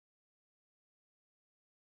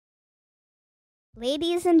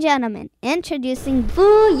Ladies and gentlemen, introducing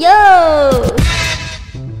Fuyo!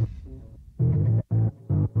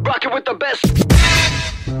 Rockin' with the best.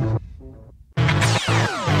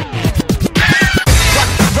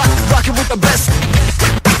 Rockin' with the best.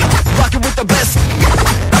 Rockin' with the best.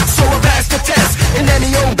 So I passed the test in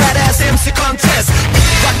any old badass MC contest.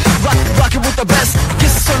 Rockin' with the best.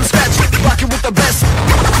 Kisses on the scratch. Rockin' with the best.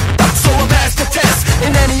 So I passed the test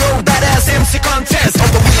in any old badass MC contest. On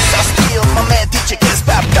the wheels I steal, my man DJ gets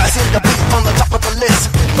baptized in the beat on the top of the list.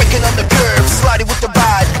 Breaking on the curve, sliding with the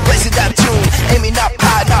ride, blazing that tune, aiming up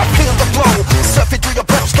high, now feel the flow. Surfing through your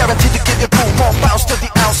bones, guaranteed to give you cool. More bounce to the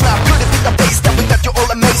ounce, now could it be the bass that we got you all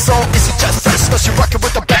amazed on? Is it just us, cause you're rocking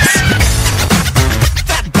with the best?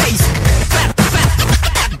 Fat bass, fat bass,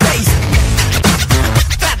 fat bass,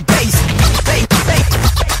 bass, bass, fat bass,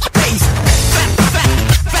 fat bass,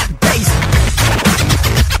 fat bass.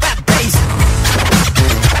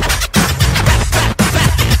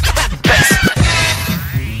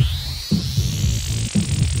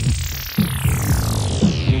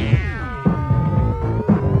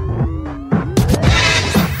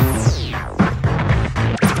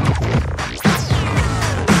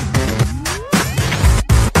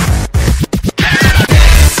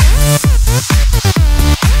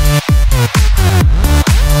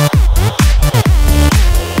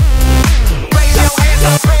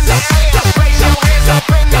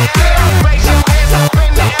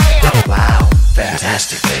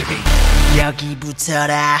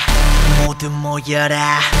 여기부터라 모두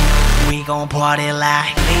모여라 We gon' party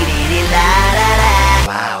like 리리리라라라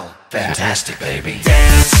Wow, fantastic baby.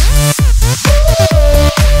 Dance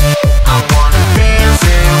I wanna dance,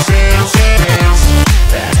 dance, dance, dance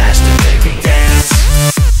Fantastic baby. Dance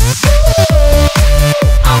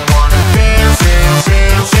I wanna dance, dance,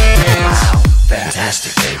 dance, dance Wow,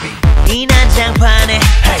 fantastic baby. 이 난장판에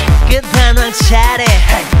끝판왕 차례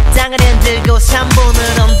땅을 흔들고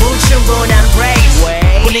 3분은 불충분한 race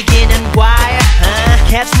분위기는 wire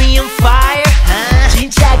Catch me on fire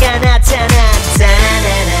진짜가 나타났다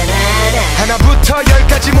하나부터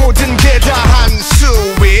열까지 모든